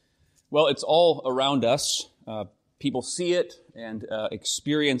Well, it's all around us. People see it and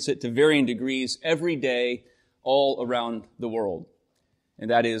experience it to varying degrees every day all around the world.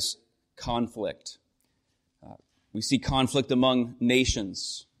 And that is conflict. We see conflict among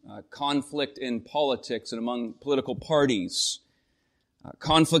nations, conflict in politics and among political parties,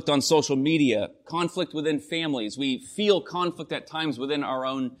 conflict on social media, conflict within families. We feel conflict at times within our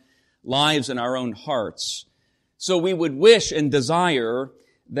own lives and our own hearts. So we would wish and desire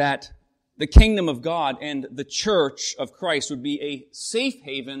that the kingdom of God and the church of Christ would be a safe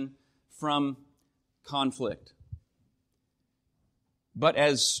haven from conflict. But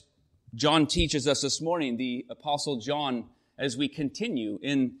as John teaches us this morning, the Apostle John, as we continue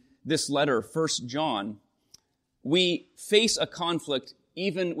in this letter, 1 John, we face a conflict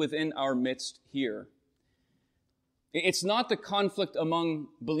even within our midst here. It's not the conflict among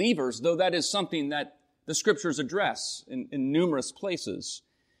believers, though that is something that the Scriptures address in numerous places.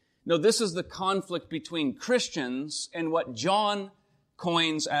 No, this is the conflict between Christians and what John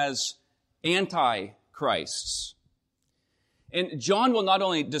coins as antichrists. And John will not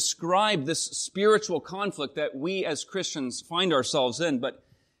only describe this spiritual conflict that we as Christians find ourselves in, but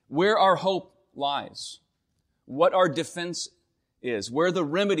where our hope lies, what our defense is, where the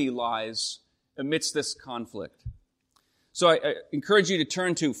remedy lies amidst this conflict. So I encourage you to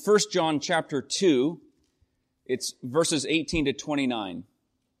turn to 1 John chapter 2. It's verses 18 to 29.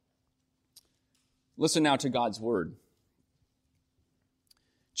 Listen now to God's word.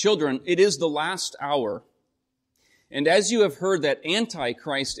 Children, it is the last hour. And as you have heard that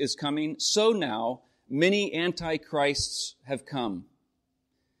Antichrist is coming, so now many Antichrists have come.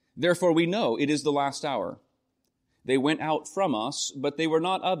 Therefore we know it is the last hour. They went out from us, but they were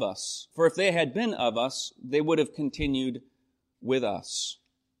not of us. For if they had been of us, they would have continued with us.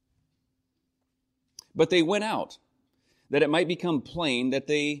 But they went out, that it might become plain that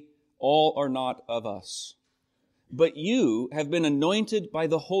they all are not of us. But you have been anointed by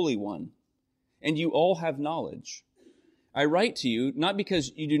the Holy One, and you all have knowledge. I write to you, not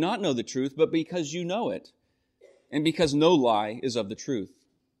because you do not know the truth, but because you know it, and because no lie is of the truth.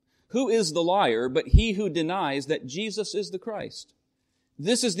 Who is the liar but he who denies that Jesus is the Christ?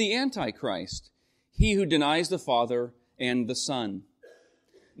 This is the Antichrist, he who denies the Father and the Son.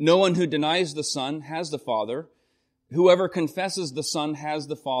 No one who denies the Son has the Father. Whoever confesses the Son has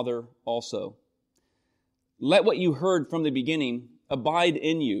the Father also. Let what you heard from the beginning abide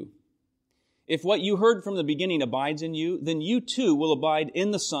in you. If what you heard from the beginning abides in you, then you too will abide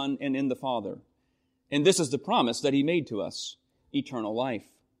in the Son and in the Father. And this is the promise that he made to us, eternal life.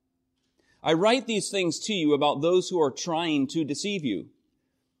 I write these things to you about those who are trying to deceive you.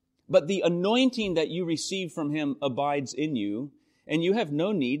 But the anointing that you receive from him abides in you, and you have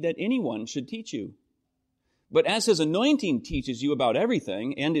no need that anyone should teach you. But as his anointing teaches you about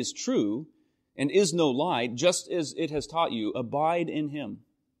everything, and is true, and is no lie, just as it has taught you, abide in him.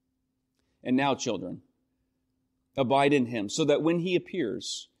 And now, children, abide in him, so that when he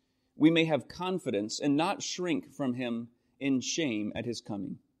appears, we may have confidence and not shrink from him in shame at his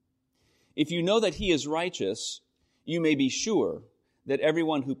coming. If you know that he is righteous, you may be sure that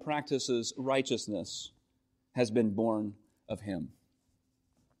everyone who practices righteousness has been born of him.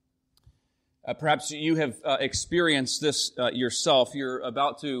 Perhaps you have experienced this yourself. You're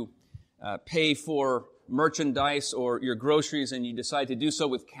about to pay for merchandise or your groceries, and you decide to do so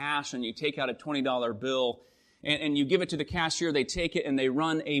with cash, and you take out a $20 bill, and you give it to the cashier. They take it, and they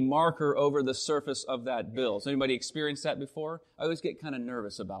run a marker over the surface of that bill. Has anybody experienced that before? I always get kind of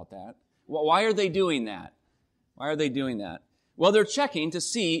nervous about that. Well, why are they doing that? Why are they doing that? Well, they're checking to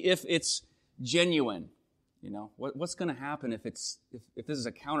see if it's genuine. You know, what's going to happen if this is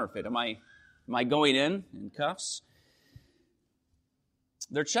a counterfeit? Am I going in cuffs?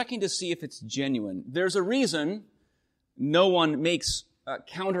 They're checking to see if it's genuine. There's a reason no one makes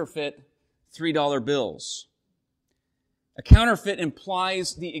counterfeit $3 bills. A counterfeit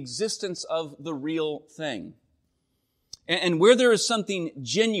implies the existence of the real thing. And where there is something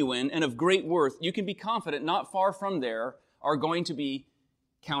genuine and of great worth, you can be confident not far from there are going to be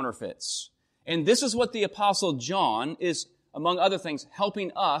counterfeits. And this is what the Apostle John is, among other things,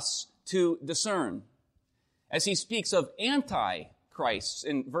 helping us to discern. As he speaks of antichrists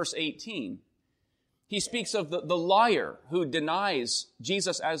in verse 18, he speaks of the liar who denies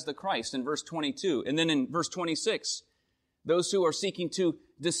Jesus as the Christ in verse 22. And then in verse 26, those who are seeking to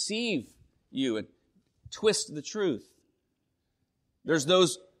deceive you and twist the truth. There's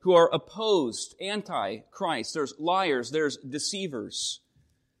those who are opposed, anti-Christ. There's liars, there's deceivers.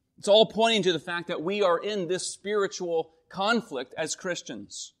 It's all pointing to the fact that we are in this spiritual conflict as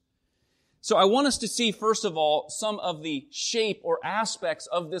Christians. So I want us to see, first of all, some of the shape or aspects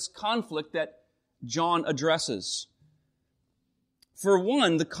of this conflict that John addresses. For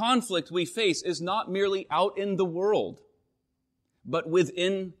one, the conflict we face is not merely out in the world, but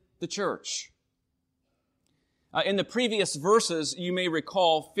within the church. In the previous verses, you may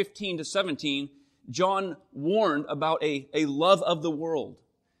recall, 15 to 17, John warned about a love of the world.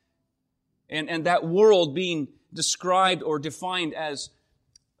 And that world being described or defined as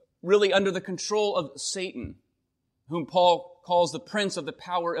really under the control of Satan, whom Paul calls the prince of the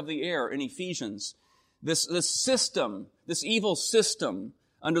power of the air in Ephesians. This system, this evil system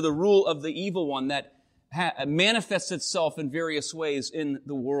under the rule of the evil one that manifests itself in various ways in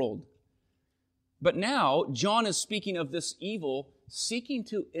the world. But now, John is speaking of this evil seeking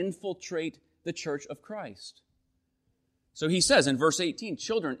to infiltrate the church of Christ. So he says in verse 18,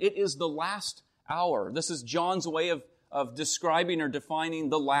 children, it is the last hour. This is John's way of describing or defining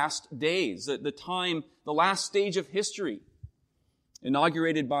the last days, the time, the last stage of history,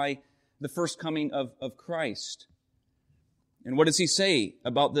 inaugurated by the first coming of Christ. And what does he say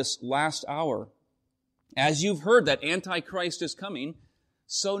about this last hour? As you've heard that Antichrist is coming,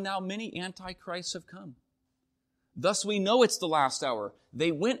 so now many Antichrists have come. Thus we know it's the last hour.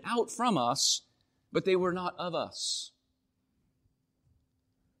 They went out from us, but they were not of us.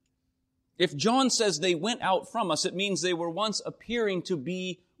 If John says they went out from us, it means they were once appearing to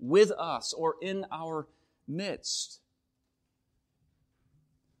be with us or in our midst.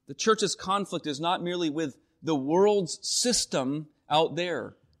 The church's conflict is not merely with the world's system out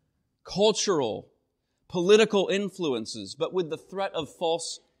there, cultural, political influences, but with the threat of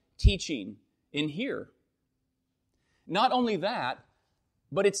false teaching in here. Not only that,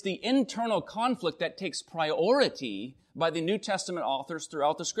 but it's the internal conflict that takes priority by the New Testament authors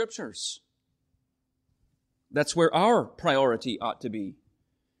throughout the Scriptures. That's where our priority ought to be.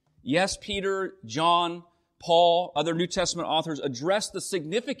 Yes, Peter, John, Paul, other New Testament authors address the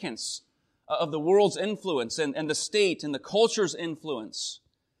significance of the world's influence and the state and the culture's influence.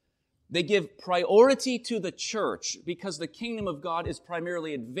 They give priority to the church because the kingdom of God is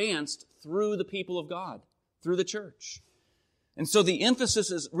primarily advanced through the people of God, through the church. And so the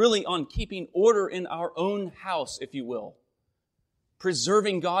emphasis is really on keeping order in our own house, if you will.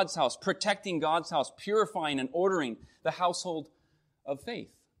 Preserving God's house, protecting God's house, purifying and ordering the household of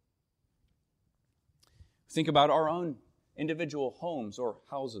faith. Think about our own individual homes or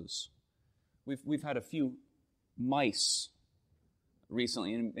houses. We've had a few mice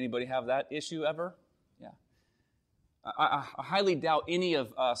recently. Anybody have that issue ever? Yeah. I highly doubt any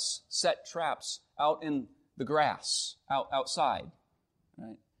of us set traps out in the grass, outside,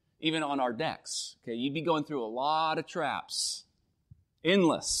 right? Even on our decks. Okay, you'd be going through a lot of traps.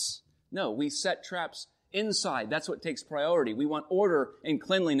 Endless. No, we set traps inside. That's what takes priority. We want order and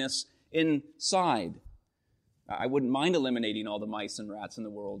cleanliness inside. I wouldn't mind eliminating all the mice and rats in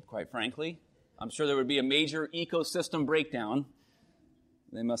the world, quite frankly. I'm sure there would be a major ecosystem breakdown.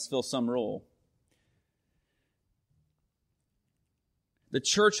 They must fill some role. The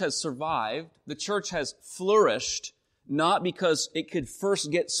church has survived. The church has flourished, not because it could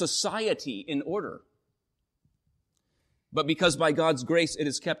first get society in order, but because by God's grace it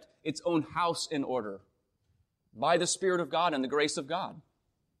has kept its own house in order by the Spirit of God and the grace of God.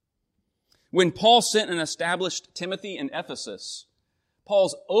 When Paul sent and established Timothy in Ephesus,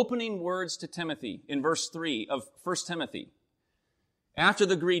 Paul's opening words to Timothy in verse 3 of 1 Timothy, after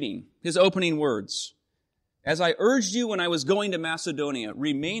the greeting, his opening words, as I urged you when I was going to Macedonia,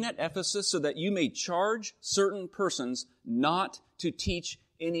 remain at Ephesus so that you may charge certain persons not to teach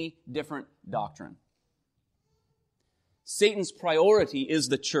any different doctrine. Satan's priority is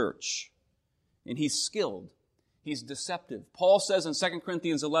the church, and he's skilled. He's deceptive. Paul says in 2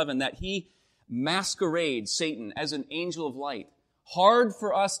 Corinthians 11 that he masquerades Satan as an angel of light. Hard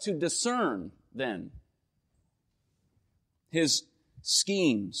for us to discern, then, his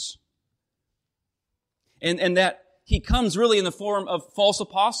schemes. And that he comes really in the form of false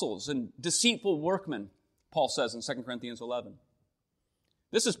apostles and deceitful workmen, Paul says in 2 Corinthians 11.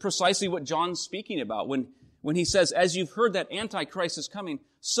 This is precisely what John's speaking about when he says, as you've heard that Antichrist is coming,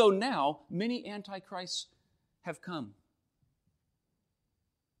 so now many Antichrists have come.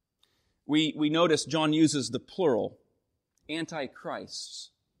 We notice John uses the plural,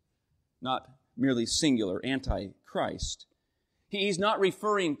 Antichrists, not merely singular, Antichrist. He's not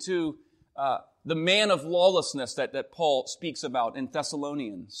referring to the man of lawlessness that Paul speaks about in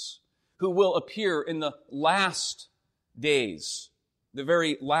Thessalonians, who will appear in the last days, the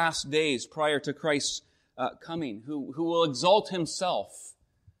very last days prior to Christ's coming, who will exalt himself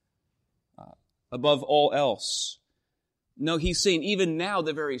above all else. No, he's saying even now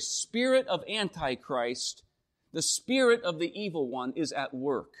the very spirit of Antichrist, the spirit of the evil one, is at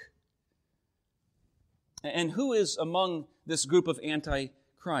work. And who is among this group of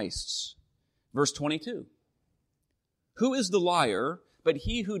antichrists? Verse 22. Who is the liar but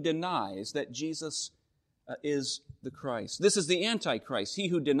he who denies that Jesus is the Christ? This is the Antichrist, he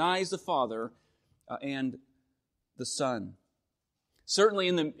who denies the Father and the Son. Certainly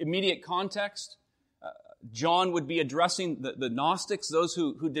in the immediate context, John would be addressing the Gnostics, those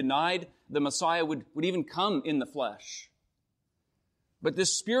who denied the Messiah would even come in the flesh. But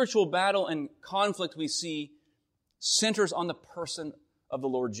this spiritual battle and conflict we see centers on the person of the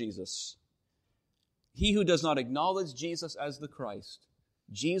Lord Jesus. He who does not acknowledge Jesus as the Christ,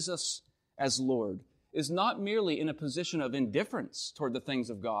 Jesus as Lord, is not merely in a position of indifference toward the things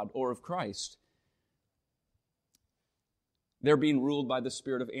of God or of Christ. They're being ruled by the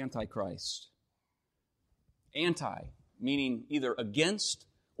spirit of Antichrist. Anti, meaning either against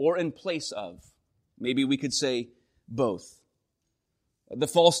or in place of. Maybe we could say both. The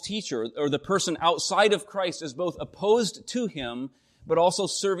false teacher, or the person outside of Christ, is both opposed to him, but also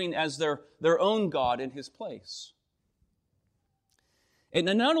serving as their own God in his place. And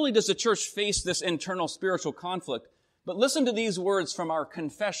not only does the church face this internal spiritual conflict, but listen to these words from our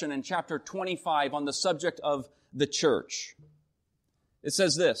confession in chapter 25 on the subject of the church. It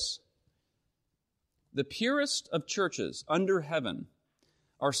says this: the purest of churches under heaven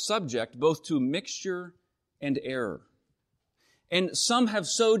are subject both to mixture and error. And some have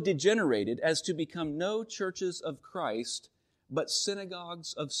so degenerated as to become no churches of Christ, but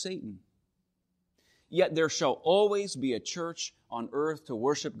synagogues of Satan. Yet there shall always be a church on earth to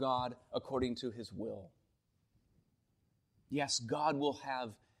worship God according to his will. Yes, God will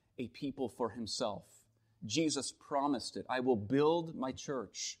have a people for himself. Jesus promised it. I will build my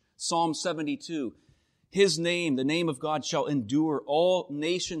church. Psalm 72, his name, the name of God, shall endure. All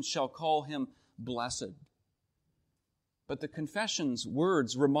nations shall call him blessed. But the confession's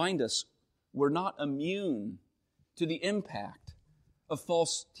words remind us we're not immune to the impact of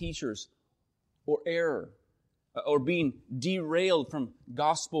false teachers or error or being derailed from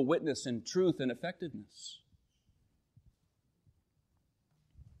gospel witness and truth and effectiveness.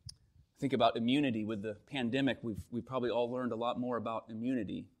 Think about immunity with the pandemic. We've probably all learned a lot more about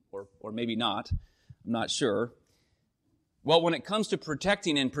immunity, or maybe not. I'm not sure. Well, when it comes to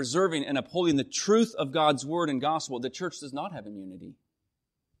protecting and preserving and upholding the truth of God's word and gospel, the church does not have immunity.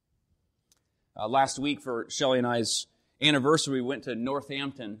 Last week, for Shelley and I's anniversary, we went to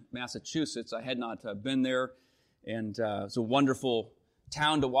Northampton, Massachusetts. I had not been there, and it's a wonderful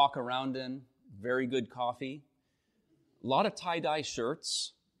town to walk around in. Very good coffee. A lot of tie-dye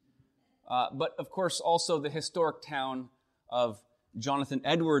shirts. But, of course, also the historic town of Jonathan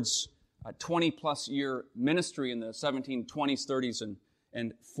Edwards' 20-plus year ministry in the 1720s, 30s,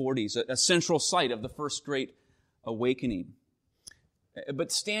 and 40s, a central site of the first great awakening.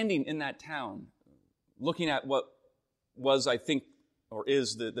 But standing in that town, looking at what was, I think, or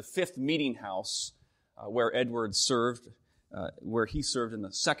is the fifth meeting house where Edwards served, where he served in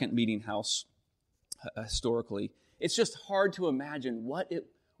the second meeting house historically, it's just hard to imagine what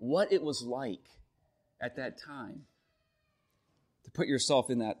it was like at that time. To put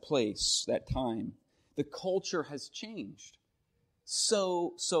yourself in that place, that time. The culture has changed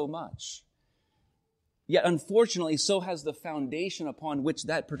so much. Yet, unfortunately, so has the foundation upon which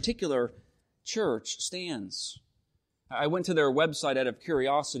that particular church stands. I went to their website out of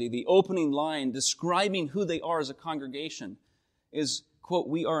curiosity. The opening line describing who they are as a congregation is, quote,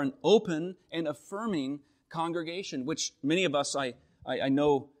 "We are an open and affirming congregation," which many of us, I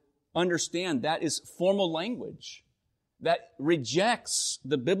know, understand that is formal language that rejects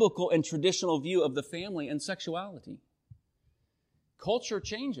the biblical and traditional view of the family and sexuality. Culture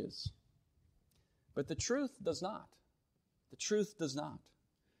changes, but the truth does not. The truth does not.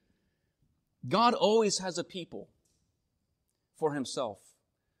 God always has a people for himself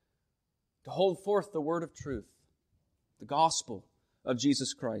to hold forth the word of truth, the gospel of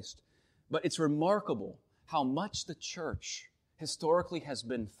Jesus Christ. But it's remarkable how much the church historically has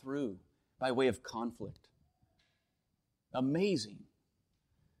been through by way of conflict. Amazing.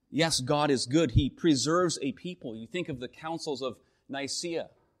 Yes, God is good. He preserves a people. You think of the councils of Nicaea,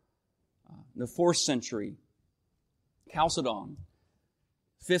 the 4th century, Chalcedon,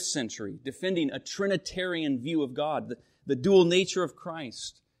 5th century, defending a Trinitarian view of God, the dual nature of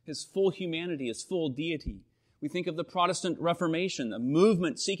Christ, his full humanity, his full deity. We think of the Protestant Reformation, a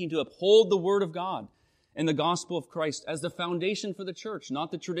movement seeking to uphold the Word of God and the gospel of Christ as the foundation for the church,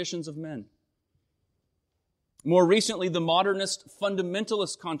 not the traditions of men. More recently, the modernist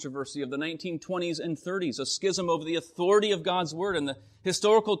fundamentalist controversy of the 1920s and 30s, a schism over the authority of God's Word and the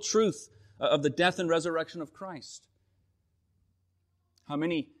historical truth of the death and resurrection of Christ. How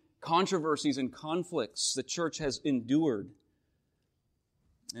many controversies and conflicts the church has endured.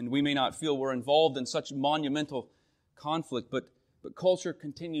 And we may not feel we're involved in such monumental conflict, but culture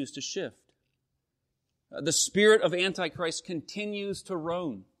continues to shift. The spirit of Antichrist continues to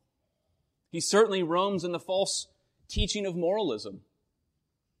roam. He certainly roams in the false teaching of moralism,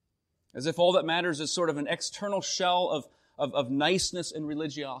 as if all that matters is sort of an external shell of niceness and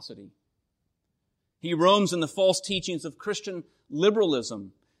religiosity. He roams in the false teachings of Christian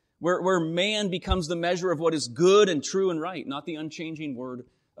liberalism, where man becomes the measure of what is good and true and right, not the unchanging Word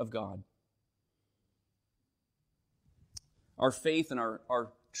of God. Our faith and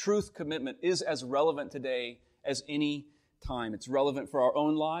our truth commitment is as relevant today as any time. It's relevant for our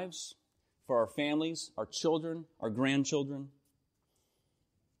own lives, for our families, our children, our grandchildren.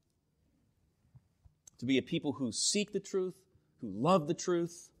 To be a people who seek the truth, who love the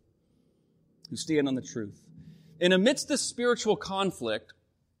truth, who stand on the truth. And amidst this spiritual conflict,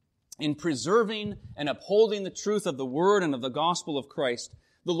 in preserving and upholding the truth of the Word and of the gospel of Christ,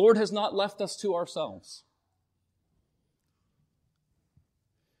 the Lord has not left us to ourselves.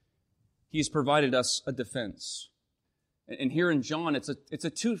 He's provided us a defense. And here in John, it's a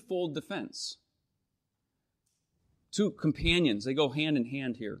twofold defense. Two companions, they go hand in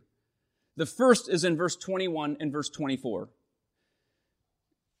hand here. The first is in verse 21 and verse 24.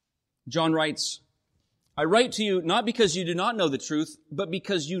 John writes, I write to you not because you do not know the truth, but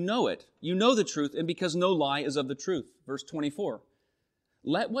because you know it. You know the truth, and because no lie is of the truth. Verse 24.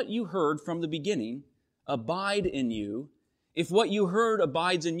 Let what you heard from the beginning abide in you. If what you heard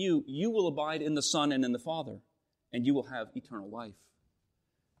abides in you, you will abide in the Son and in the Father, and you will have eternal life.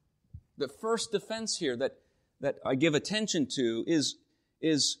 The first defense here that I give attention to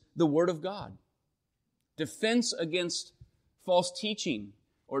is the Word of God. Defense against false teaching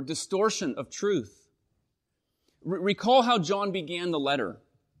or distortion of truth. Recall how John began the letter.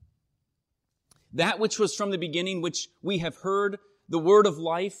 That which was from the beginning, which we have heard, the word of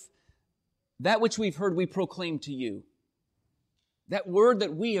life, that which we've heard we proclaim to you. That word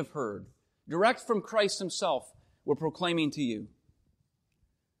that we have heard, direct from Christ Himself, we're proclaiming to you.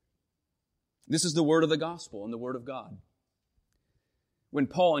 This is the word of the gospel and the word of God. When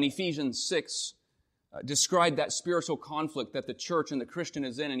Paul in Ephesians 6 described that spiritual conflict that the church and the Christian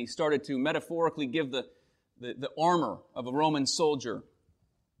is in, and he started to metaphorically give the armor of a Roman soldier,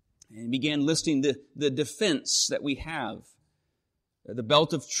 and he began listing the defense that we have. The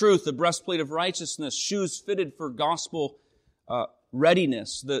belt of truth, the breastplate of righteousness, shoes fitted for gospel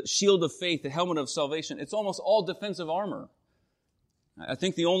readiness, the shield of faith, the helmet of salvation. It's almost all defensive armor. I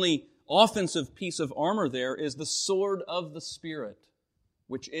think the only offensive piece of armor there is the sword of the Spirit,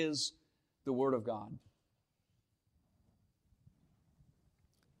 which is the Word of God.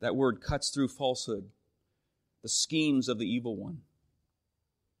 That word cuts through falsehood, the schemes of the evil one.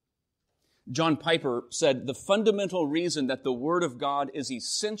 John Piper said, the fundamental reason that the Word of God is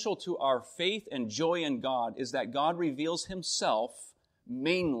essential to our faith and joy in God is that God reveals Himself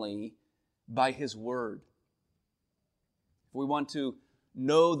mainly by His Word. If we want to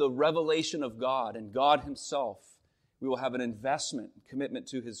know the revelation of God and God Himself, we will have an investment, commitment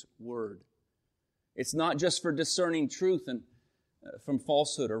to His Word. It's not just for discerning truth and from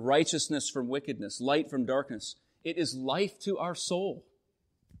falsehood or righteousness from wickedness, light from darkness. It is life to our soul.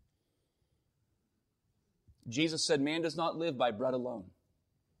 Jesus said, man does not live by bread alone,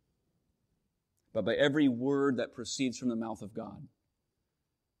 but by every word that proceeds from the mouth of God.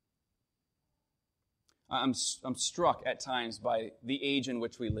 I'm struck at times by the age in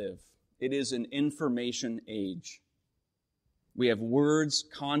which we live. It is an information age. We have words,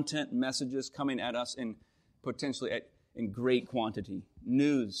 content, messages coming at us in great quantity.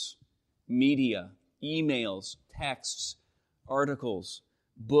 News, media, emails, texts, articles,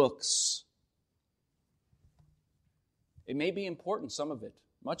 books. It may be important, some of it,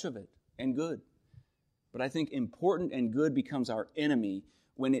 much of it, and good. But I think important and good becomes our enemy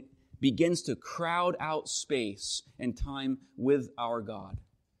when it begins to crowd out space and time with our God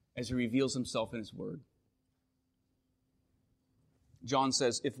as He reveals Himself in His Word. John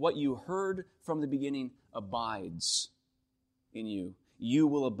says, if what you heard from the beginning abides in you, you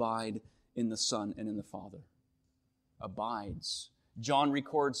will abide in the Son and in the Father. Abides. John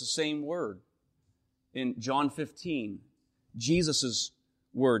records the same word in John 15. Jesus'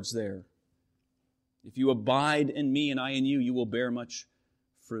 words there. If you abide in me and I in you, you will bear much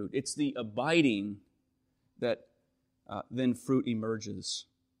fruit. It's the abiding that then fruit emerges.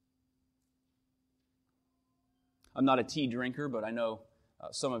 I'm not a tea drinker, but I know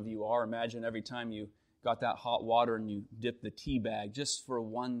some of you are. Imagine every time you got that hot water and you dipped the tea bag just for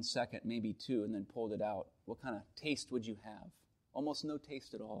 1 second, maybe 2, and then pulled it out. What kind of taste would you have? Almost no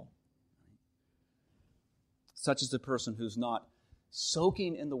taste at all. Such is the person who's not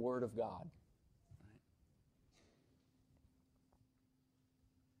soaking in the Word of God.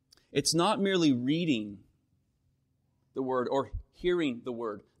 It's not merely reading the Word or hearing the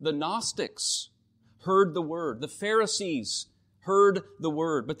Word. The Gnostics heard the Word. The Pharisees heard the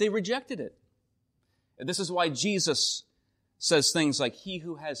Word, but they rejected it. And this is why Jesus says things like, "He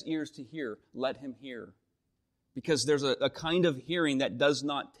who has ears to hear, let him hear." Because there's a kind of hearing that does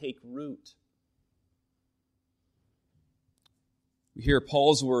not take root. We hear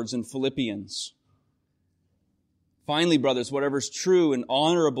Paul's words in Philippians. "Finally, brothers, whatever's true and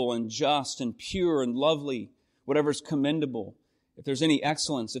honorable and just and pure and lovely, whatever's commendable, if there's any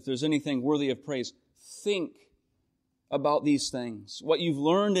excellence, if there's anything worthy of praise, think about these things. What you've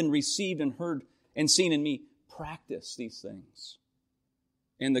learned and received and heard and seen in me, practice these things.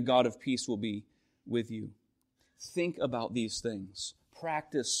 And the God of peace will be with you." Think about these things.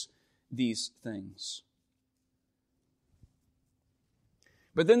 Practice these things.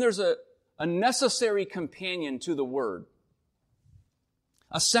 But then there's a necessary companion to the Word.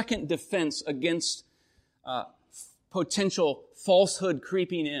 A second defense against potential falsehood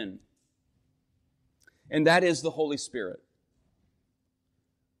creeping in. And that is the Holy Spirit.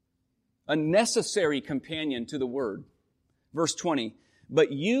 A necessary companion to the Word. Verse 20,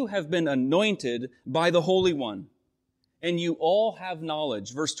 "But you have been anointed by the Holy One, and you all have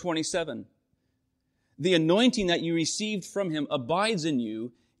knowledge." Verse 27, "The anointing that you received from Him abides in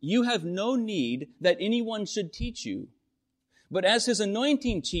you. You have no need that anyone should teach you. But as His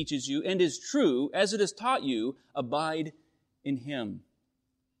anointing teaches you and is true, as it has taught you, abide in Him."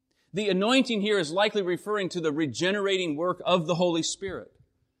 The anointing here is likely referring to the regenerating work of the Holy Spirit.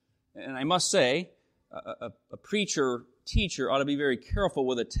 And I must say, a preacher, teacher ought to be very careful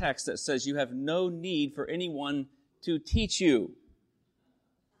with a text that says you have no need for anyone to teach you.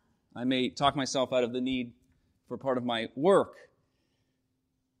 I may talk myself out of the need for part of my work.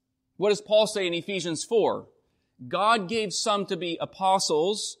 What does Paul say in Ephesians 4? God gave some to be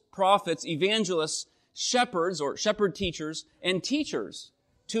apostles, prophets, evangelists, shepherds or shepherd teachers, and teachers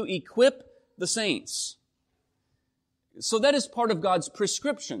to equip the saints. So that is part of God's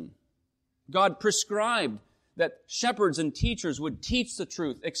prescription. God prescribed that shepherds and teachers would teach the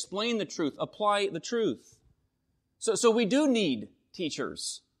truth, explain the truth, apply the truth. So we do need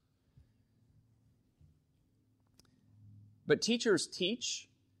teachers. But teachers teach,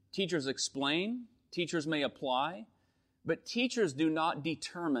 teachers explain, teachers may apply, but teachers do not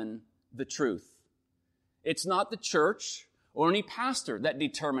determine the truth. It's not the church or any pastor that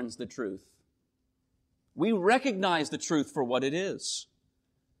determines the truth. We recognize the truth for what it is.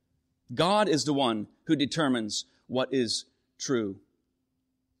 God is the one who determines what is true.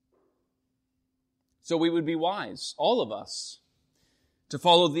 So we would be wise, all of us, to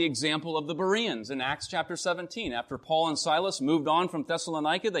follow the example of the Bereans in Acts chapter 17. After Paul and Silas moved on from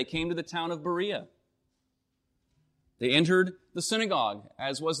Thessalonica, they came to the town of Berea. They entered the synagogue,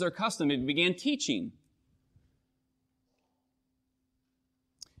 as was their custom, and began teaching.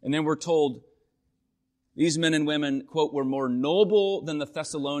 And then we're told these men and women, quote, "were more noble than the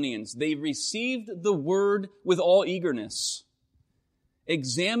Thessalonians. They received the word with all eagerness,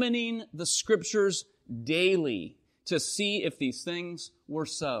 examining the Scriptures daily to see if these things were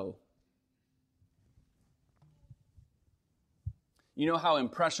so." You know how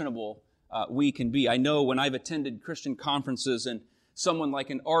impressionable we can be. I know when I've attended Christian conferences and someone like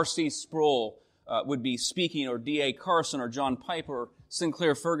an R.C. Sproul would be speaking, or D.A. Carson, or John Piper, or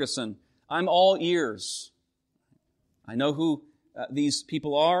Sinclair Ferguson, I'm all ears. I know who these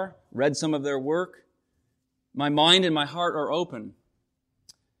people are, read some of their work. My mind and my heart are open.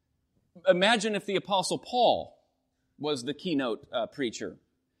 Imagine if the Apostle Paul was the keynote preacher.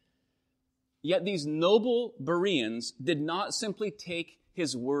 Yet these noble Bereans did not simply take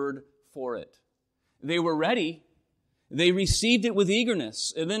his word for it. They were ready. They received it with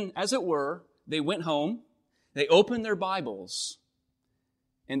eagerness. And then, as it were, they went home, they opened their Bibles,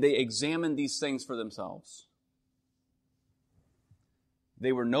 and they examined these things for themselves.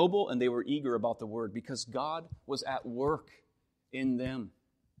 They were noble and they were eager about the word because God was at work in them.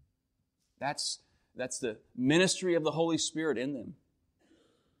 That's the ministry of the Holy Spirit in them.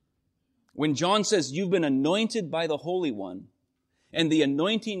 When John says, "You've been anointed by the Holy One, and the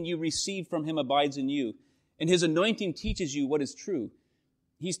anointing you receive from Him abides in you, and His anointing teaches you what is true,"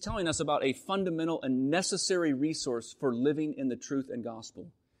 he's telling us about a fundamental and necessary resource for living in the truth and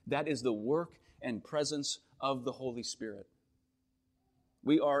gospel. That is the work and presence of the Holy Spirit.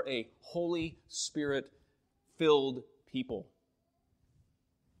 We are a Holy Spirit-filled people.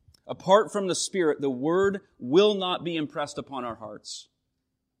 Apart from the Spirit, the Word will not be impressed upon our hearts.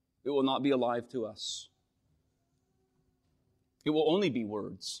 It will not be alive to us. It will only be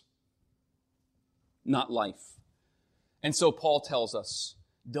words, not life. And so Paul tells us,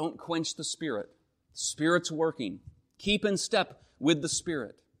 don't quench the Spirit. The Spirit's working. Keep in step with the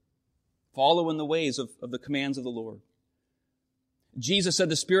Spirit. Follow in the ways of the commands of the Lord. Jesus said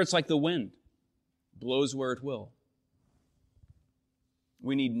the Spirit's like the wind, blows where it will.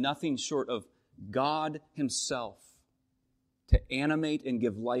 We need nothing short of God Himself to animate and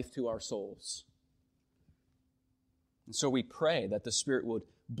give life to our souls. And so we pray that the Spirit would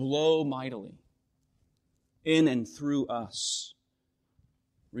blow mightily in and through us,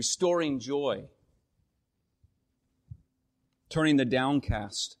 restoring joy, turning the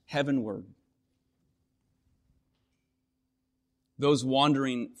downcast heavenward, those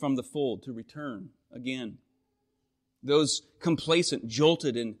wandering from the fold to return again, those complacent,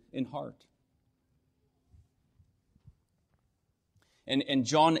 jolted in heart. And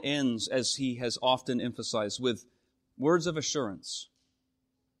John ends, as he has often emphasized, with words of assurance.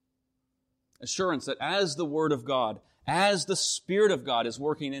 Assurance that as the Word of God, as the Spirit of God is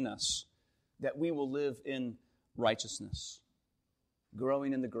working in us, that we will live in righteousness,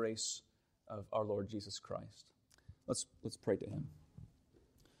 growing in the grace of our Lord Jesus Christ. Let's pray to Him.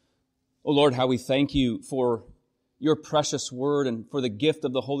 Oh Lord, how we thank You for Your precious Word and for the gift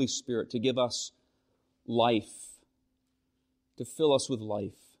of the Holy Spirit to give us life, to fill us with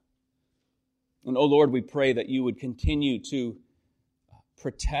life. And oh Lord, we pray that You would continue to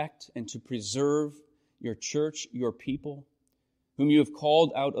protect and to preserve Your church, Your people, whom You have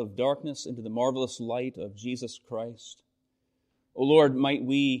called out of darkness into the marvelous light of Jesus Christ. Oh Lord, might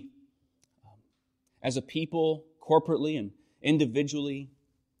we, as a people, corporately and individually,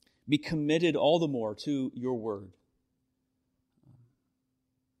 be committed all the more to Your Word,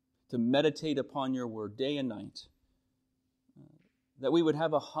 to meditate upon Your Word day and night, that we would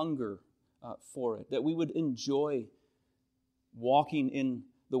have a hunger for it, that we would enjoy walking in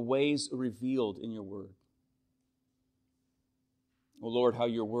the ways revealed in Your Word. Oh Lord, how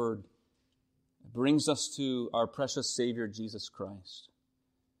Your Word brings us to our precious Savior, Jesus Christ,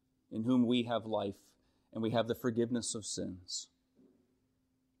 in whom we have life and we have the forgiveness of sins.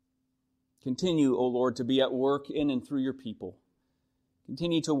 Continue, O Lord, to be at work in and through Your people.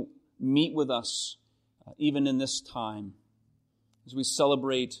 Continue to meet with us even in this time as we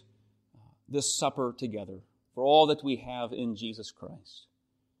celebrate this supper together for all that we have in Jesus Christ.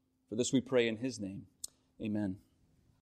 For this we pray in His name. Amen.